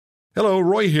Hello,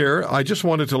 Roy here. I just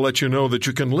wanted to let you know that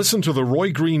you can listen to The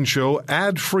Roy Green Show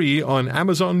ad-free on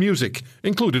Amazon Music,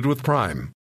 included with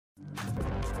Prime.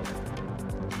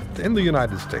 In the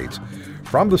United States,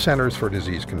 from the Centers for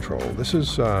Disease Control, this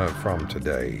is from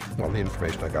today, the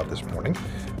information I got this morning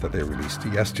that they released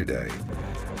yesterday.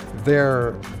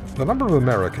 The number of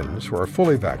Americans who are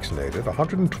fully vaccinated,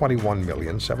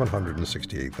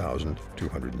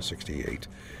 121,768,268.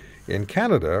 In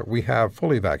Canada, we have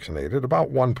fully vaccinated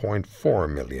about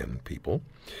 1.4 million people.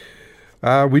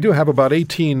 We do have about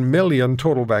 18 million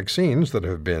total vaccines that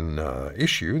have been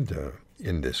issued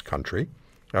in this country.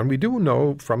 And we do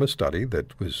know from a study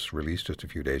that was released just a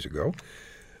few days ago,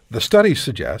 the study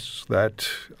suggests that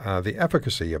the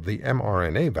efficacy of the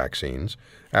mRNA vaccines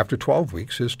after 12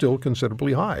 weeks is still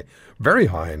considerably high. Very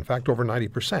high, in fact, over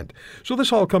 90%. So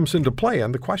this all comes into play,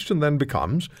 and the question then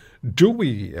becomes, should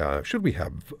we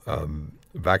have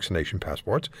vaccination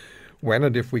passports when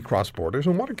and if we cross borders?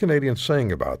 And what are Canadians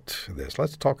saying about this?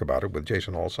 Let's talk about it with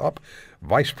Jason Alsop,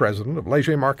 Vice President of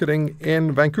Leger Marketing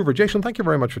in Vancouver. Jason, thank you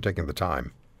very much for taking the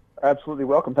time. Absolutely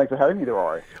welcome. Thanks for having me there,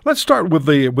 Rory. Let's start with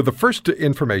the first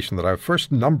information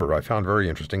first number I found very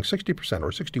interesting. 60% or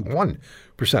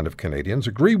 61% of Canadians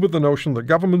agree with the notion that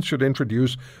governments should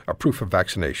introduce a proof of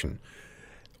vaccination.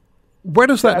 How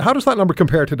does that number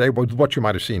compare today with what you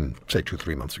might have seen, say,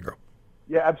 2-3 months ago?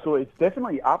 Yeah, absolutely. It's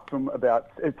definitely up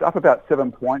about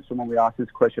 7 points from when we asked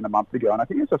this question a month ago. And I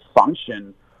think it's a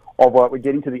function of we're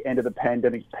getting to the end of the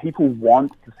pandemic. People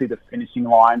want to see the finishing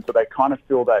line, so they kind of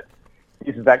feel that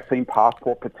this vaccine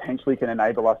passport potentially can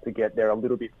enable us to get there a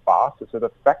little bit faster. So the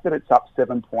fact that it's up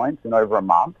 7 points in over a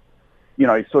month,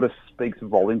 sort of speaks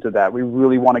volumes to that. We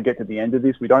really want to get to the end of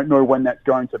this. We don't know when that's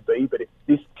going to be, but if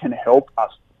this can help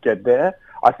us get there,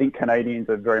 I think Canadians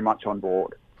are very much on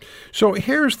board. So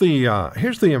here's the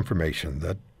information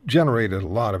that generated a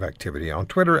lot of activity on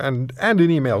Twitter and in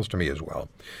emails to me as well.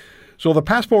 So the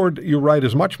passport, you write,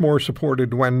 is much more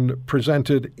supported when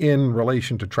presented in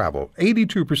relation to travel.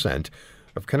 82%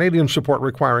 of Canadians support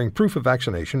requiring proof of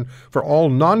vaccination for all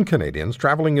non-Canadians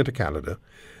traveling into Canada.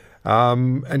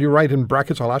 And you write in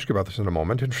brackets, I'll ask you about this in a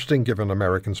moment, interesting given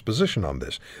Americans' position on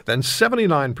this. Then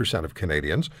 79% of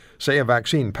Canadians say a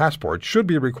vaccine passport should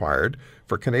be required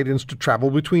for Canadians to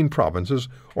travel between provinces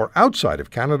or outside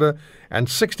of Canada, and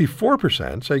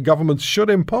 64% say governments should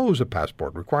impose a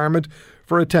passport requirement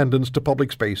for attendance to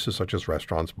public spaces such as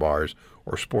restaurants, bars,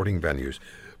 or sporting venues.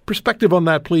 Perspective on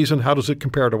that, please, and how does it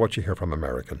compare to what you hear from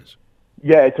Americans?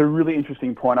 Yeah, it's a really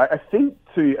interesting point. I think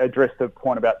to address the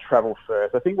point about travel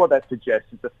first, I think what that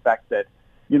suggests is the fact that,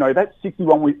 that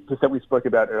 61% we spoke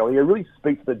about earlier really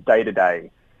speaks to the day-to-day,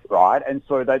 right? And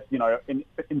so that's, in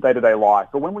day-to-day life.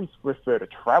 But when we refer to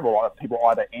travel, people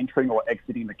either entering or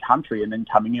exiting the country and then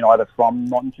coming in either from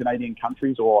non-Canadian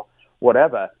countries or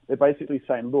whatever, they're basically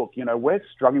saying, look, we're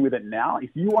struggling with it now.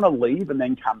 If you want to leave and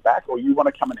then come back, or you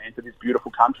want to come and enter this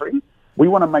beautiful country, we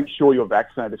want to make sure you're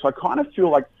vaccinated. So I kind of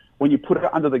feel like when you put it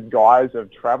under the guise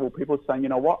of travel, people are saying, you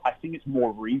know what, I think it's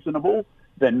more reasonable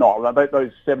than not.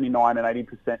 Those 79 and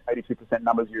 80%, 82%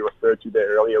 numbers you referred to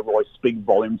there earlier, Roy, speak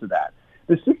volumes of that.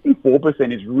 The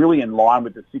 64% is really in line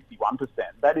with the 61%.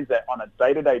 That is that on a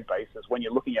day-to-day basis, when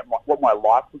you're looking at what my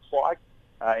life looks like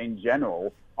in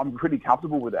general, I'm pretty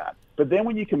comfortable with that. But then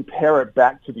when you compare it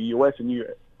back to the US, and you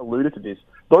alluded to this,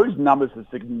 those numbers are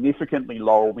significantly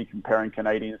lower when we're comparing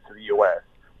Canadians to the US.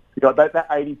 That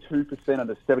 82% of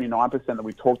the 79% that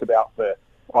we talked about for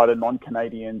either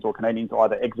non-Canadians or Canadians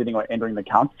either exiting or entering the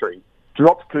country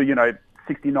drops to,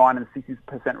 69 and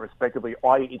 60% respectively,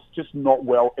 i.e. it's just not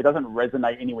it doesn't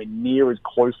resonate anywhere near as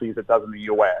closely as it does in the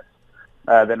US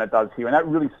than it does here. And that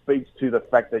really speaks to the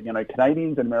fact that,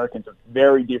 Canadians and Americans are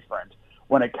very different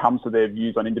when it comes to their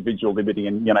views on individual liberty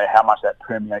and, how much that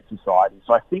permeates society.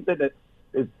 So I think that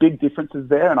there's big differences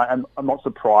there, and I'm not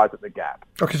surprised at the gap.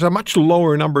 Okay, so much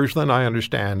lower numbers than I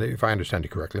understand, if I understand you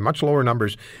correctly, much lower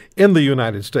numbers in the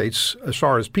United States as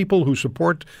far as people who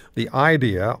support the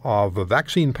idea of a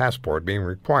vaccine passport being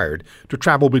required to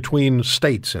travel between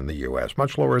states in the U.S.,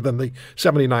 much lower than the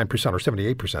 79% or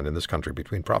 78% in this country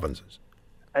between provinces.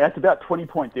 And that's about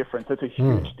 20-point difference. That's a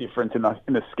huge difference in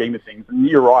the scheme of things. And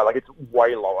you're right, it's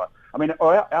way lower. I mean,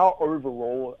 our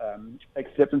overall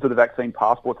acceptance of the vaccine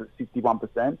passports is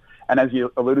 61%. And as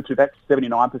you alluded to, that's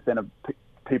 79% of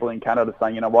people in Canada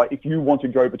saying, you know what, if you want to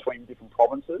go between different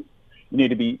provinces, you need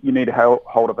to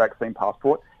hold a vaccine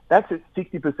passport. That's at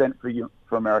 60%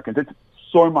 for Americans. It's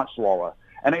so much lower.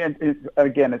 And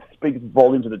again, it speaks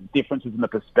volumes of the differences in the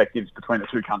perspectives between the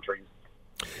two countries.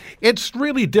 It's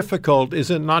really difficult,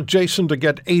 is it not, Jason, to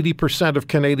get 80% of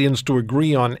Canadians to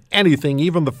agree on anything,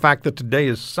 even the fact that today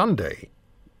is Sunday?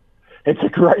 it's a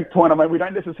great point. I mean, we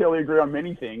don't necessarily agree on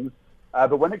many things,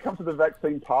 but when it comes to the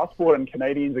vaccine passport and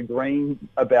Canadians agreeing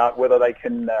about whether they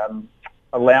can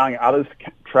allowing others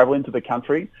travel into the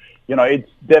country, it's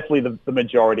definitely the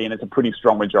majority, and it's a pretty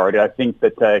strong majority. I think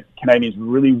that Canadians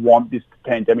really want this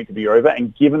pandemic to be over,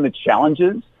 and given the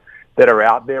challenges that are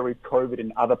out there with COVID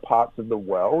in other parts of the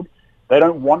world, they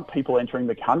don't want people entering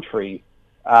the country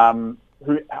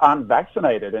who aren't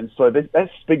vaccinated. And so that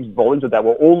speaks volumes of that.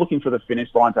 We're all looking for the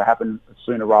finish line to happen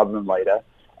sooner rather than later.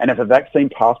 And if a vaccine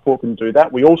passport can do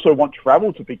that, we also want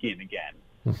travel to begin again.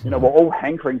 We're all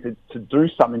hankering to do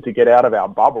something to get out of our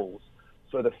bubbles.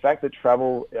 So the fact that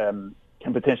travel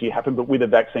can potentially happen, but with a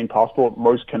vaccine passport,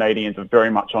 most Canadians are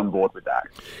very much on board with that.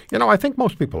 I think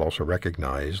most people also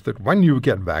recognize that when you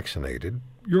get vaccinated,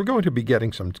 you're going to be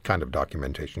getting some kind of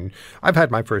documentation. I've had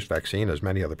my first vaccine, as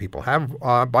many other people have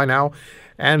by now,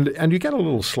 and you get a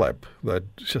little slip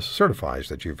that just certifies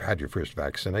that you've had your first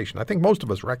vaccination. I think most of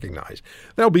us recognize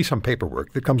there'll be some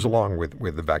paperwork that comes along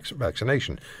with the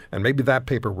vaccination, and maybe that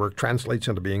paperwork translates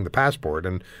into being the passport,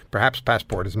 and perhaps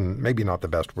passport is maybe not the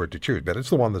best word to choose, but it's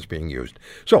the one that's being used.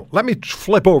 So let me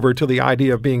flip over to the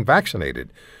idea of being vaccinated.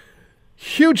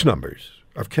 Huge numbers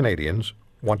of Canadians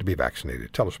want to be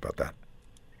vaccinated. Tell us about that.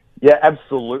 Yeah,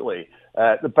 absolutely.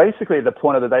 Basically, the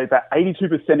point of the day is that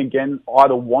 82% again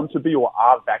either want to be or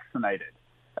are vaccinated,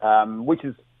 which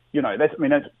is,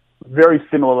 that's very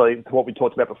similarly to what we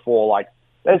talked about before. Like,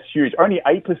 that's huge. Only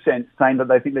 8% saying that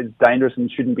they think that's dangerous and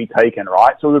shouldn't be taken,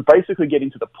 right? So we're basically getting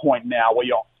to the point now where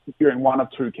you're in one of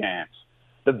two camps.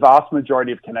 The vast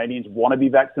majority of Canadians want to be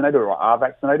vaccinated or are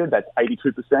vaccinated. That's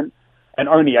 82%. And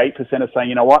only 8% are saying,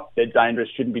 you know what, they're dangerous,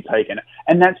 shouldn't be taken.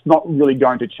 And that's not really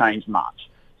going to change much.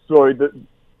 So, at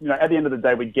the end of the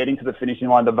day, we're getting to the finishing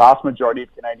line. The vast majority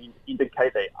of Canadians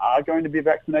indicate they are going to be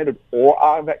vaccinated or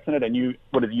are vaccinated. And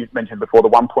what have you mentioned before, the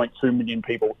 1.2 million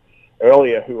people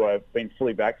earlier who have been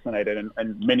fully vaccinated,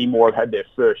 and many more have had their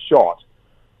first shot.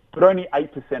 But only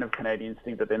 8% of Canadians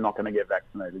think that they're not going to get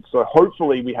vaccinated. So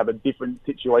hopefully we have a different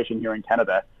situation here in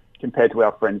Canada compared to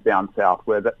our friends down south,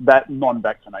 where that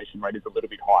non-vaccination rate is a little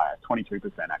bit higher,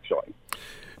 22% actually.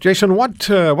 Jason, what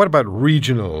about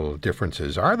regional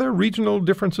differences? Are there regional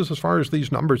differences as far as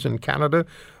these numbers in Canada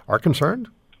are concerned?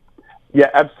 Yeah,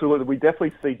 absolutely. We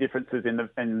definitely see differences in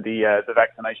the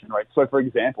vaccination rate. So, for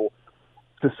example,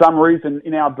 for some reason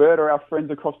in Alberta, our friends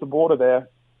across the border there,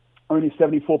 only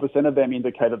 74% of them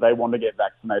indicate that they want to get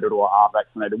vaccinated or are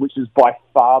vaccinated, which is by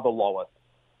far the lowest.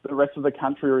 The rest of the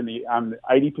country are in the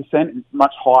 80%,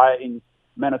 much higher in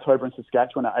Manitoba and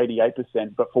Saskatchewan at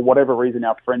 88%. But for whatever reason,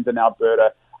 our friends in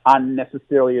Alberta aren't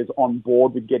necessarily as on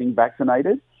board with getting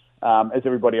vaccinated as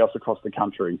everybody else across the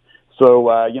country. So,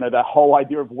 that whole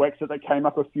idea of Wexit that came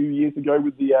up a few years ago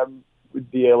with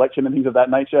the election and things of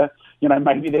that nature,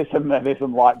 maybe there's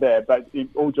some light there. But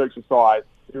all jokes aside,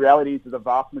 the reality is that the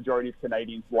vast majority of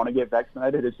Canadians want to get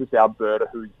vaccinated. It's just Alberta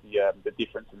who's the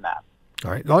difference in that. All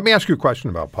right. Now, let me ask you a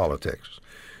question about politics,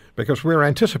 because we're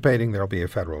anticipating there'll be a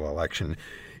federal election.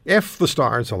 If the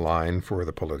stars align for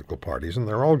the political parties, and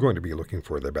they're all going to be looking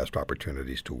for their best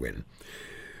opportunities to win.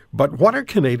 But what are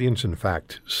Canadians, in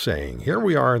fact, saying? Here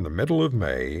we are in the middle of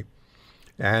May,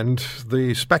 and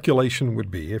the speculation would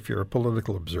be, if you're a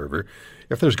political observer,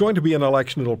 if there's going to be an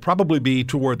election, it'll probably be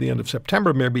toward the end of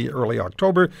September, maybe early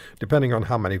October, depending on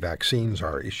how many vaccines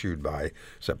are issued by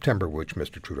September, which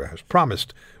Mr. Trudeau has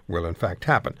promised will in fact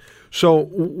happen. So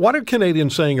what are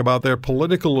Canadians saying about their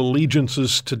political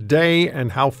allegiances today,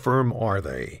 and how firm are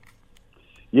they?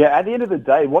 Yeah, at the end of the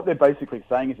day, what they're basically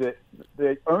saying is that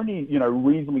they're only,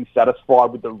 reasonably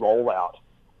satisfied with the rollout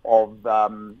of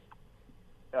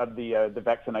the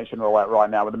vaccination rollout right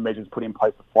now, with the measures put in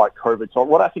place to fight COVID. So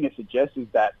what I think it suggests is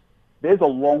that there's a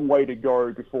long way to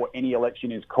go before any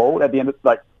election is called. At the end of,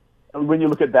 when you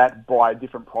look at that by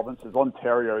different provinces,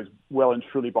 Ontario is well and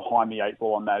truly behind the eight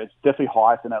ball on that. It's definitely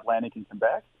highest in Atlantic and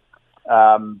Quebec.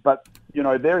 But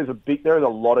there is a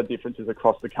lot of differences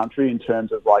across the country in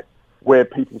terms of where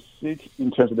people sit in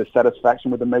terms of their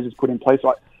satisfaction with the measures put in place.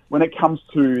 When it comes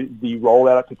to the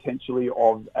rollout potentially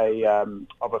of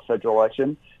a federal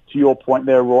election, to your point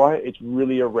there, Roy, it's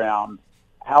really around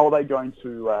how are they going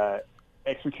to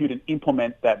execute and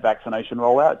implement that vaccination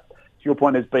rollout. To your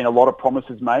point, there's been a lot of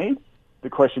promises made. The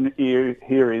question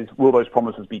here is, will those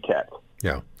promises be kept?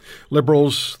 Yeah.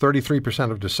 Liberals, 33%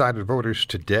 of decided voters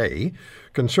today.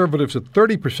 Conservatives at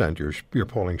 30%, your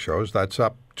polling shows. That's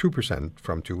up 2%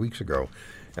 from 2 weeks ago.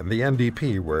 And the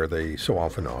NDP, where they so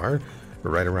often are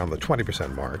right around the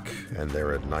 20% mark, and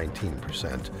they're at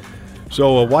 19%.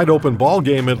 So a wide open ball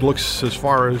game, it looks, as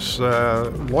far as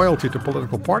loyalty to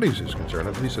political parties is concerned,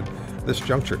 at least at this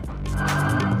juncture.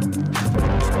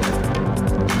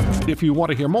 if you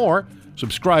want to hear more,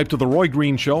 subscribe to The Roy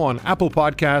Green Show on Apple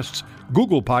Podcasts,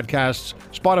 Google Podcasts,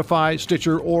 Spotify,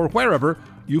 Stitcher, or wherever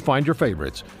you find your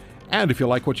favorites. And if you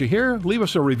like what you hear, leave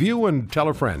us a review and tell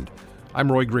a friend.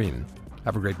 I'm Roy Green.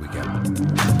 Have a great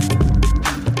weekend.